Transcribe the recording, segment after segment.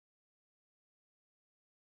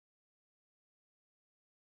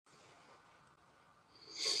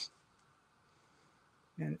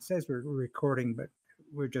And it says we're recording, but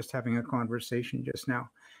we're just having a conversation just now.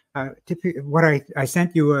 What I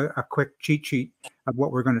sent you a quick cheat sheet of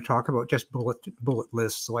what we're going to talk about, just bullet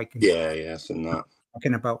lists, so I can and that.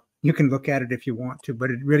 Talking about. You can look at it if you want to,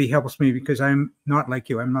 but it really helps me because I'm not like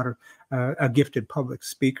you. I'm not a gifted public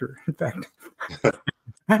speaker. In fact,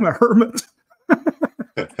 I'm a hermit,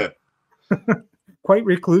 quite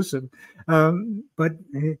reclusive. But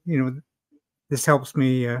this helps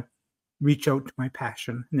me reach out to my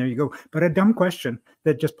passion. And there you go. But a dumb question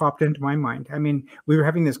that just popped into my mind. I mean, we were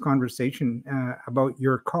having this conversation about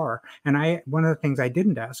your car, and one of the things I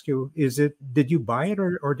didn't ask you is, did you buy it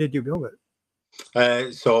or did you build it?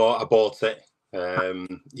 So I bought it.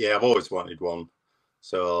 I've always wanted one.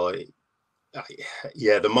 So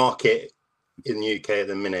the market in the UK at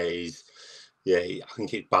the minute is, I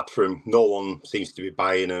think it's bad for them. No one seems to be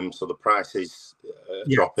buying them, so the price is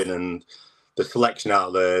dropping, and the selection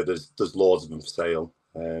out there, there's loads of them for sale.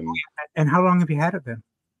 And how long have you had it then?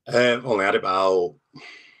 Only had it about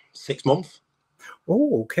 6 months.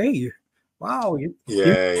 Oh, okay. Wow.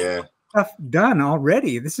 Stuff done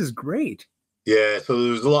already. This is great. Yeah, so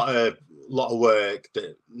there was a lot of work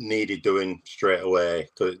that needed doing straight away.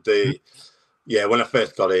 When I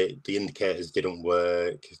first got it, the indicators didn't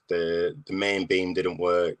work, the main beam didn't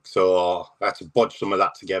work, so I had to bodge some of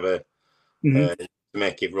that together to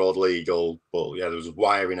make it road legal. But there was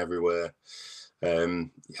wiring everywhere.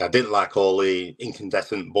 I didn't like all the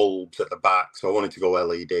incandescent bulbs at the back, so I wanted to go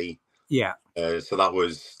LED. Yeah. So that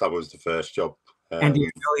was the first job. And do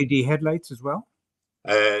you have LED headlights as well?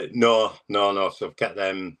 No. So I've kept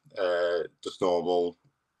them just normal.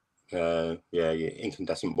 Your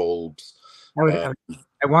incandescent bulbs. I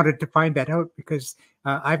wanted to find that out because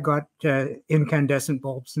I've got incandescent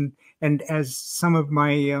bulbs, and as some of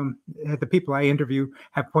my the people I interview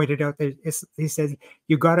have pointed out, he said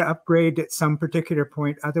you got to upgrade at some particular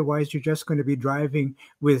point, otherwise you're just going to be driving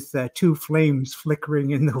with two flames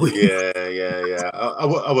flickering in the wind. Yeah.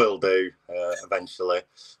 I will do eventually.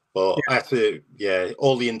 But I have to,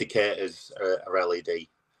 all the indicators are LED.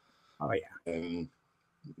 Oh, yeah.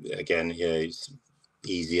 Again, it's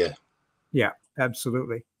easier. Yeah,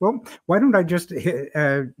 absolutely. Well, why don't I just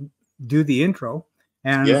do the intro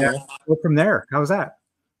and go from there? How's that?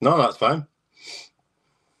 No, that's fine.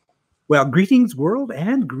 Well, greetings, world,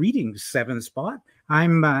 and greetings, Seven Spot.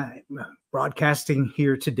 I'm broadcasting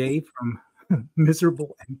here today from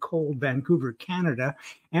miserable and cold Vancouver, Canada,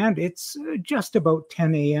 and it's just about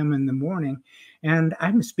 10 a.m. in the morning, and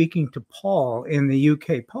I'm speaking to Paul in the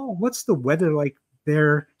UK. Paul, what's the weather like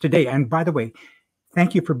there today? And by the way,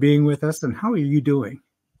 thank you for being with us, and how are you doing?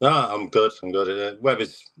 I'm good.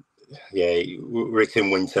 Weather's, we're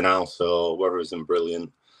in winter now, so weather isn't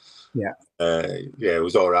brilliant. Yeah. It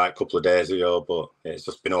was all right a couple of days ago, but it's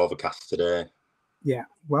just been overcast today. Yeah,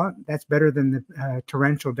 well, that's better than the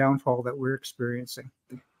torrential downfall that we're experiencing.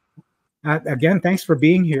 Again, thanks for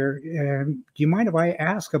being here. Do you mind if I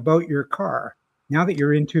ask about your car? Now that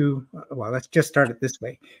you're into, well, let's just start it this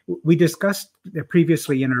way. We discussed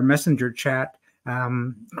previously in our messenger chat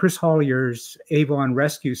Chris Hollier's Avon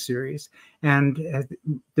Rescue series and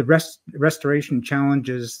the restoration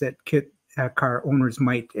challenges that kit car owners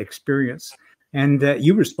might experience. And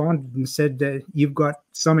you responded and said that you've got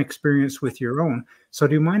some experience with your own. So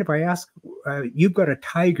do you mind if I ask, you've got a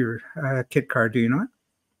Tiger kit car, do you not?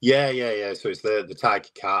 Yeah. So it's the Tiger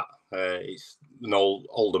Cat. It's an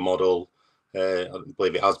older model. I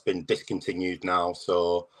believe it has been discontinued now.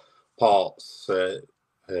 So parts, hard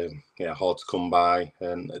to come by.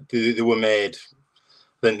 And they were made,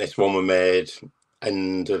 I think this one were made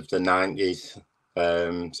end of the 90s.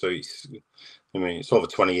 So it's over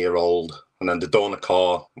 20-year-old. And then the donor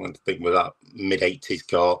car, I think, was that mid-80s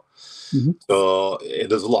car. So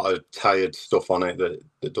there's a lot of tired stuff on it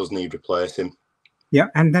that does need replacing. Yeah,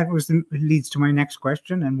 and that leads to my next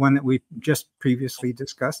question, and one that we just previously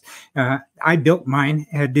discussed. I built mine.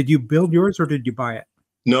 Did you build yours or did you buy it?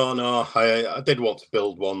 No. I did want to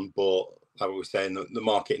build one, but like we were saying, the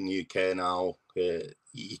market in the UK now,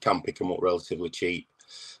 you can pick them up relatively cheap,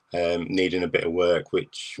 needing a bit of work,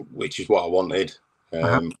 which is what I wanted.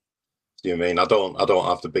 Do you know what I mean? I don't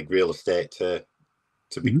have the big real estate to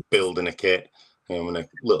be building a kit. In a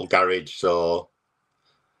little garage, so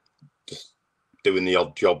just doing the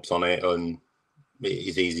odd jobs on it, and it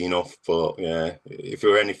is easy enough. But if it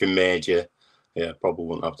were anything major, probably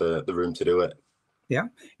wouldn't have the room to do it. Yeah,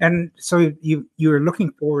 and so you are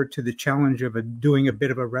looking forward to the challenge of doing a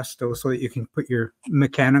bit of a resto so that you can put your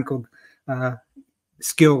mechanical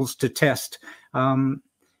skills to test.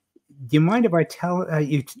 Do you mind if I tell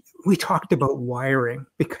you? We talked about wiring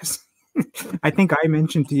because I think I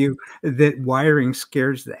mentioned to you that wiring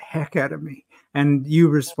scares the heck out of me. And you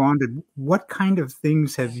responded, what kind of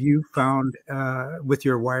things have you found with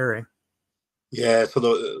your wiring? Yeah, so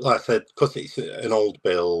like I said, because it's an old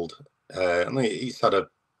build, I think it's had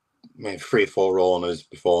maybe 3 or 4 owners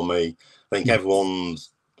before me. I think Yeah.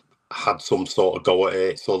 everyone's had some sort of go at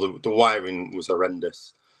it. So the wiring was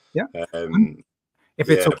horrendous. Yeah. If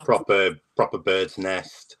it's Yeah, okay. proper bird's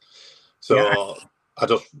nest. Yeah. So I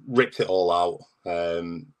just ripped it all out.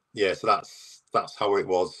 Yeah, so that's how it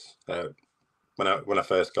was when I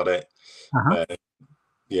first got it. Uh-huh. Uh,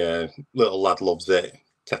 yeah, little lad loves it.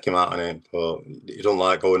 Take him out on it, but he don't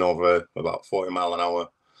like going over about 40 mile an hour.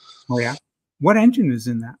 Oh, yeah. What engine is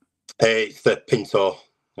in that? It's the Pinto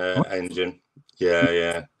Oh, engine.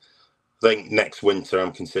 Yeah. I think next winter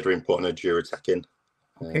I'm considering putting a Duratec in.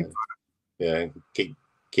 okay. Yeah,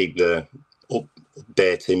 keep the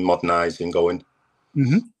updating, modernising going.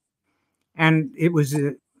 Mm-hmm. And it was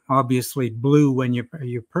obviously blue when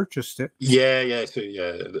you purchased it. Yeah. So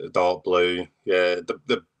dark blue. Yeah,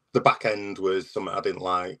 the back end was something I didn't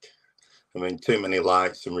like. I mean, too many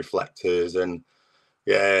lights and reflectors, and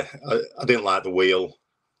yeah, I didn't like the wheel,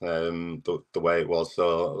 the way it was.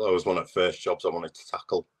 So that was one of the first jobs I wanted to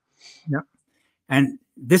tackle. Yeah. And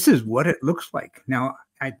this is what it looks like. Now,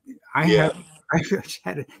 I Yeah. have I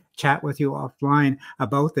had a chat with you offline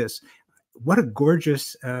about this. What a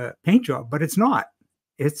gorgeous paint job, but it's not.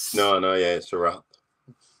 It's No, yeah, it's a wrap.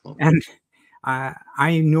 and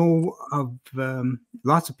I know of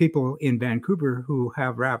lots of people in Vancouver who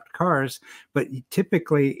have wrapped cars, but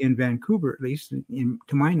typically in Vancouver, at least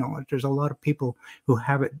to my knowledge, there's a lot of people who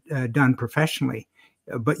have it done professionally.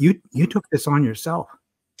 But you took this on yourself.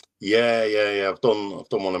 Yeah. I've done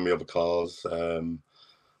one of my other cars.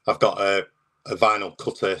 I've got a vinyl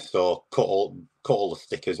cutter, so cut all the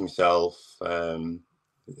stickers myself, and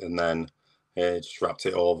then just wrapped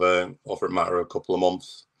it over a matter of a couple of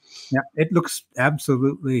months. Yeah, it looks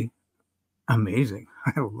absolutely amazing.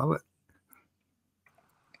 I love it.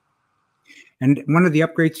 And one of the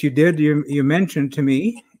upgrades you did, you mentioned to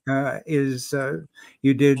me, is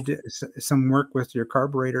you did some work with your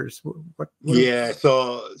carburetors. What Yeah,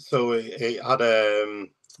 so it had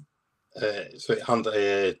so it had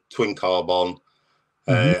a twin carbon.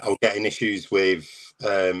 Mhm. I was getting issues with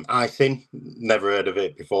icing. Never heard of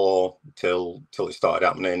it before till it started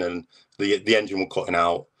happening, and the engine was cutting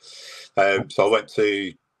out. So I went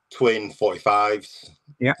to twin 45s.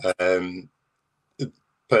 Yeah. Um,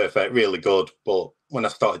 Perfect, really good. But when I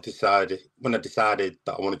decided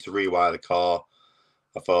that I wanted to rewire the car,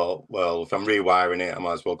 I thought, well, if I'm rewiring it, I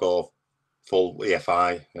might as well go full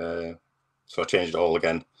EFI. So I changed it all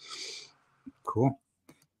again. Cool.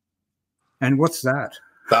 And what's that?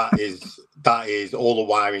 That is all the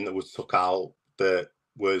wiring that was took out that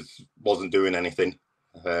wasn't doing anything.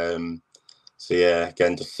 So yeah,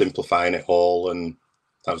 again, just simplifying it all, and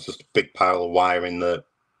that was just a big pile of wiring that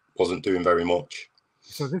wasn't doing very much.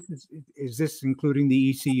 So is this including the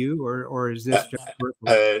ECU or is this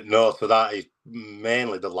just No, so that is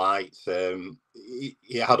mainly the lights.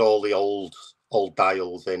 It had all the old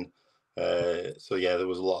dials in. So yeah, there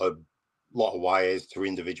was a lot of wires to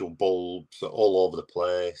individual bulbs all over the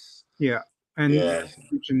place. Yeah. And Yeah.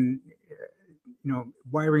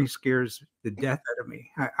 wiring scares the death out of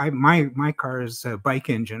me. My car is bike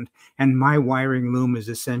engined, and my wiring loom is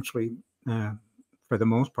essentially, for the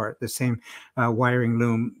most part, the same wiring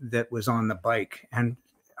loom that was on the bike, and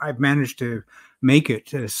I've managed to make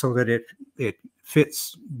it so that it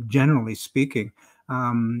fits, generally speaking,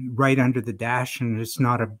 right under the dash, and it's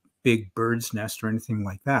not a big bird's nest or anything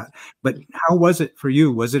like that. But how was it for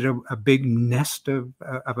you? Was it a big nest of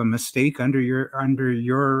a mistake under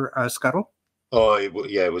your scuttle? Oh, it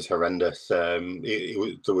was horrendous. There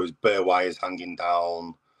was bare wires hanging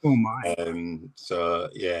down. Oh my! So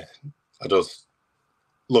yeah,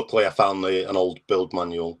 luckily I found an old build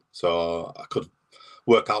manual, so I could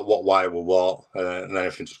work out what wire were what, and then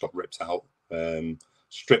everything just got ripped out.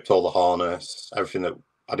 Stripped all the harness, everything that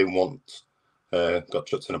I didn't want got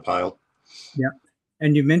chucked in a pile. Yeah,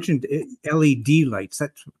 and you mentioned LED lights.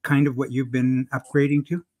 That's kind of what you've been upgrading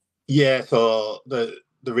to. Yeah, so the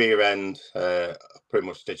rear end pretty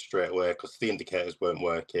much did straight away because the indicators weren't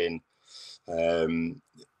working. And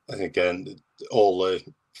again, all the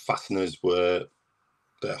fasteners that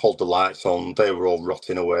hold the lights on, they were all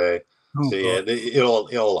rotting away. Oh, So God. yeah, it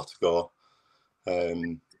all had to go.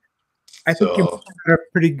 I think you got a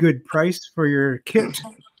pretty good price for your kit.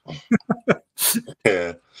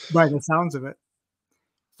 Yeah, By the sounds of it.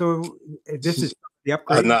 So this is the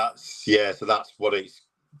upgrade, and so that's what it's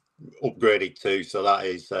upgraded to. So that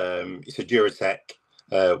is it's a Duratec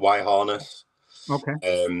wire harness. Okay.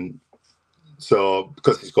 So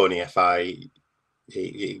because it's going EFI,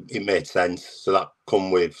 it made sense. So that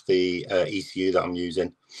come with the ECU that I'm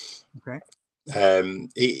using. Okay.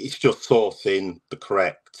 It's just sourcing the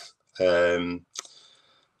correct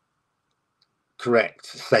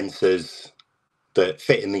sensors that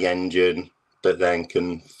fit in the engine that then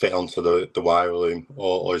can fit onto the wire loom,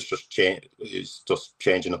 or it's just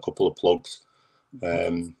changing a couple of plugs,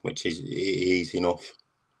 which is easy enough.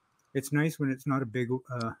 It's nice when it's not a big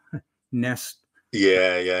nest.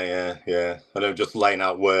 Yeah. And I'm just laying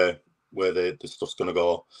out where the stuff's going to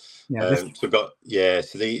go. Yeah. So we've got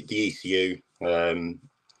so the ECU, and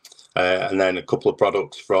then a couple of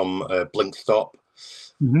products from Blinkstop.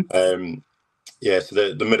 So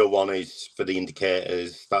the middle one is for the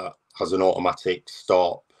indicators. That has an automatic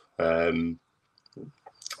stop, and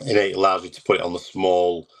it allows you to put it on the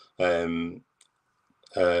small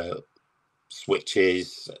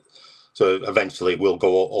switches. So eventually it will go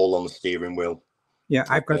all on the steering wheel. Yeah,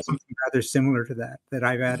 I've got something rather similar to that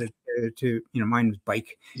I've added to, mine was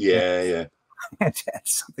bike. Yeah.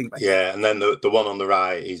 Something like that. And then the one on the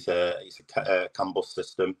right is it's a CAN bus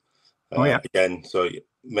system. Again, so it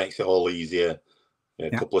makes it all easier. A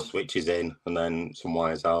couple of switches in and then some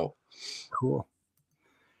wires out. Cool.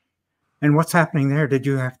 And what's happening there? Did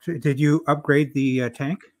you upgrade the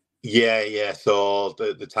tank? Yeah. So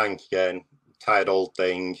the tank again, tired old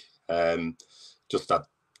thing. Just had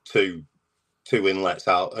two inlets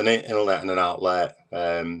out, an inlet and an outlet.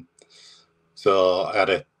 So I had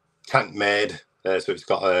a tank made, so it's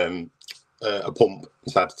got a pump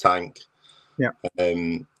inside the tank.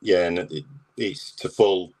 And it's to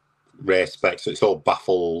full race spec, so it's all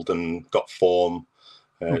baffled and got foam,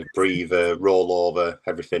 breather, rollover,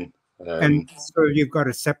 everything. And so you've got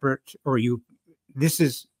a separate, this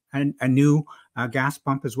is a new gas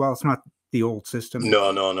pump as well. It's not the old system.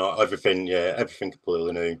 No, everything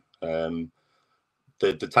completely new.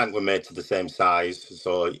 The tank were made to the same size,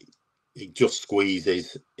 so it just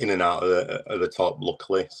squeezes in and out of the top,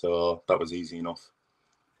 luckily, so that was easy enough.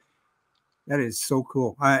 That is so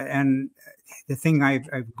cool. And the thing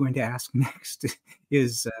I'm going to ask next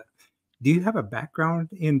is, do you have a background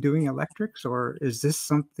in doing electrics, or is this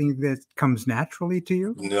something that comes naturally to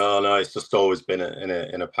you? No, it's just always been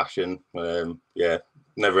in a passion.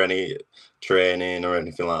 Never any training or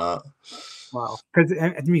anything like that. Wow. Because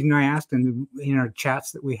the reason I asked in our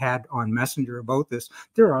chats that we had on Messenger about this,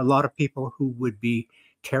 there are a lot of people who would be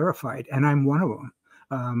terrified, and I'm one of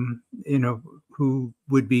them, who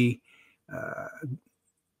would be,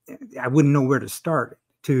 I wouldn't know where to start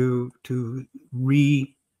to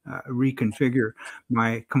reconfigure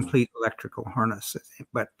my complete electrical harness.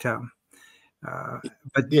 But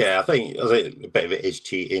yeah, I think a bit of it is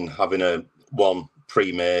cheating, having one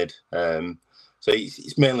pre-made. So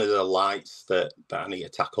it's mainly the lights that I need to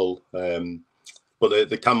tackle. But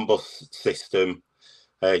the CAN bus system,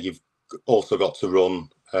 you've also got to run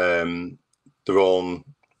their own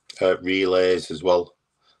relays as well.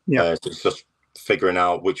 So it's just figuring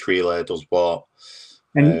out which relay does what.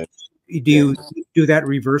 And do you do that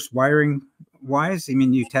reverse wiring wise? I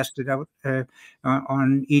mean, you test it out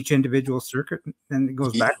on each individual circuit, and it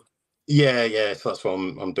goes back. Yeah. So that's what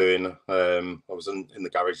I'm doing. I was in the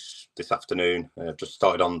garage this afternoon. Just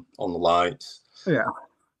started on the lights. Yeah.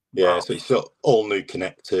 Wow. So it's got all new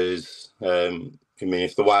connectors. I mean,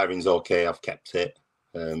 if the wiring's okay, I've kept it.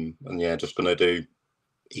 And just going to do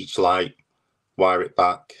each light, wire it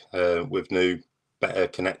back with new, better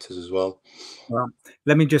connectors as well. Well,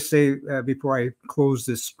 let me just say before I close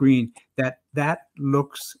this screen that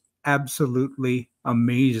looks absolutely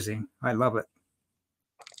amazing. I love it.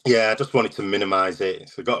 Yeah, I just wanted to minimize it.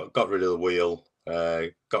 So got rid of the wheel,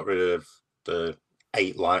 got rid of the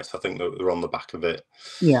 8 lights, I think, that were on the back of it.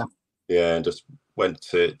 Yeah, and just went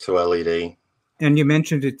to LED. And you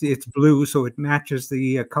mentioned it's blue, so it matches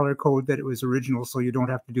the color code that it was original, so you don't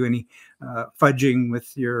have to do any fudging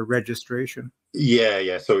with your registration.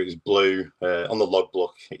 Yeah. So it was blue. On the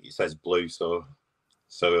logbook, it says blue. So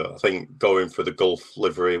I think going for the Gulf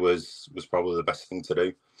livery was probably the best thing to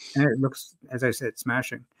do. And it looks, as I said,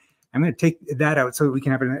 smashing. I'm going to take that out so we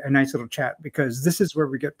can have a nice little chat, because this is where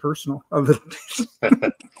we get personal a little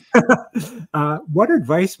bit. What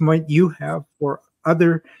advice might you have for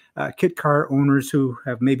other kit car owners who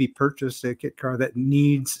have maybe purchased a kit car that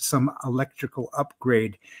needs some electrical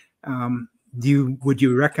upgrade? Would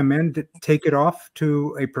you recommend to take it off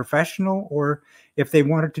to a professional, or if they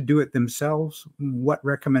wanted to do it themselves, what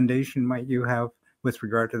recommendation might you have with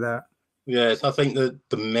regard to that? Yes, I think that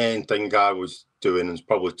the main thing I was doing, and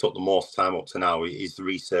probably took the most time up to now, is the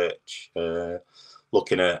research,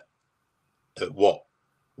 looking at what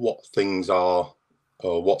what things are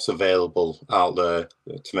or what's available out there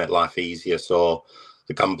to make life easier. So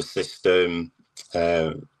the campus system,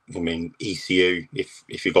 I mean ECU,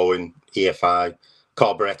 if you're going EFI,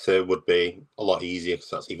 carburetor would be a lot easier because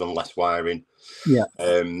that's even less wiring. Yeah.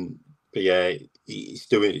 But yeah, it's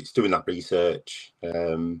doing that research.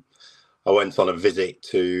 I went on a visit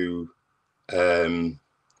to MK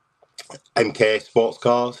Sports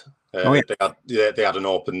Cars. Oh, yeah. They had an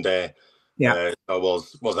open day. Yeah. I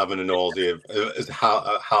was having an nosy of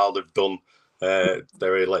how they've done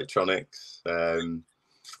their electronics.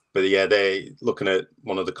 But yeah, they looking at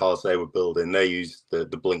one of the cars they were building. They used the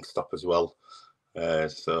blink stop as well.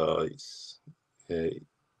 So it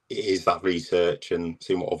is that research and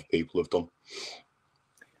seeing what other people have done.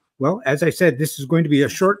 Well, as I said, this is going to be a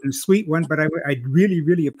short and sweet one, but I really,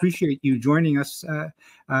 really appreciate you joining us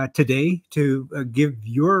today to give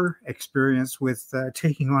your experience with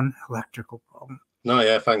taking on electrical problems. No,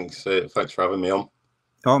 yeah, thanks. Thanks for having me on.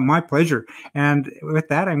 Oh, my pleasure. And with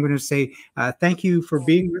that, I'm going to say thank you for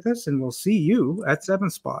being with us, and we'll see you at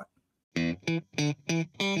 7 Spot.